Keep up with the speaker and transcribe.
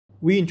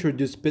we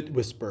introduced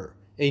BitWhisper,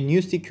 a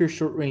new secure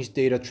short-range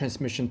data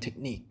transmission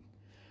technique.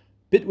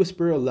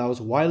 BitWhisper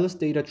allows wireless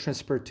data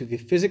transfer to be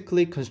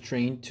physically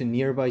constrained to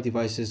nearby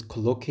devices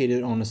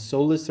collocated on a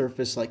solid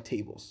surface like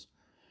tables.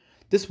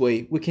 This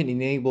way, we can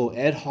enable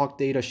ad hoc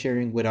data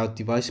sharing without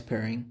device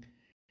pairing,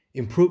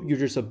 improve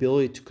users'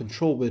 ability to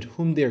control with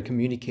whom they are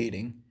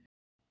communicating,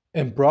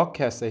 and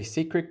broadcast a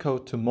secret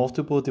code to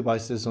multiple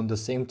devices on the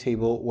same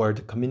table where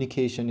the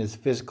communication is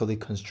physically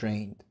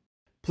constrained.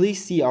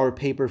 Please see our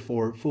paper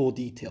for full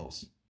details.